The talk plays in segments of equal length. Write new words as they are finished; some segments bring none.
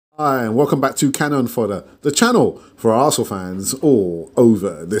Hi, and welcome back to Cannon Fodder, the channel for Arsenal fans all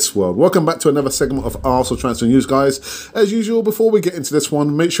over this world. Welcome back to another segment of Arsenal transfer news, guys. As usual, before we get into this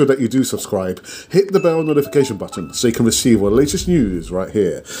one, make sure that you do subscribe, hit the bell notification button so you can receive our latest news right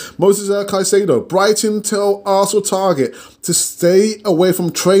here. Moises Caicedo Brighton tell Arsenal target to stay away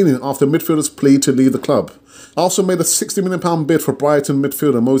from training after midfielder's plea to leave the club. Arsenal made a £60 million bid for Brighton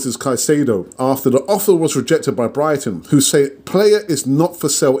midfielder Moises Caicedo after the offer was rejected by Brighton, who say player is not for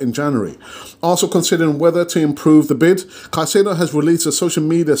sale in January. Also considering whether to improve the bid, Caicedo has released a social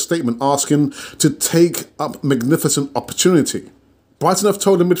media statement asking to take up magnificent opportunity. Brighton have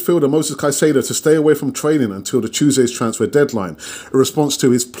told the midfielder Moises Caicedo to stay away from training until the Tuesday's transfer deadline, in response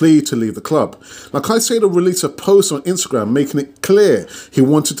to his plea to leave the club. Now, Caicedo released a post on Instagram making it clear he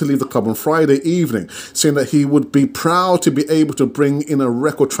wanted to leave the club on Friday evening, saying that he would be proud to be able to bring in a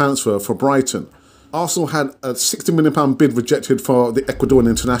record transfer for Brighton. Arsenal had a £60 million bid rejected for the Ecuadorian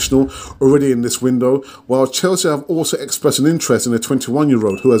international already in this window, while Chelsea have also expressed an interest in a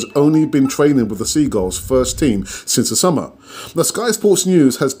 21-year-old who has only been training with the Seagulls first team since the summer. The Sky Sports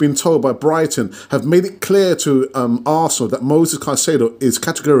News has been told by Brighton have made it clear to Arsenal that Moises Caicedo is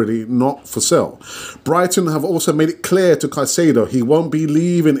categorically not for sale. Brighton have also made it clear to Caicedo he won't be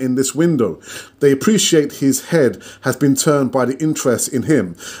leaving in this window. They appreciate his head has been turned by the interest in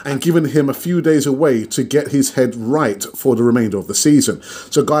him and given him a few days away to get his head right for the remainder of the season.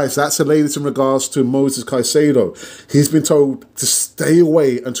 So guys, that's the latest in regards to Moises Caicedo. He's been told to stay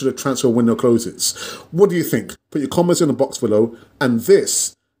away until the transfer window closes. What do you think? Put your comments in the box below. And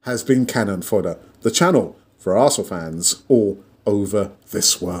this has been Cannon Fodder, the channel for Arsenal fans all over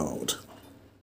this world.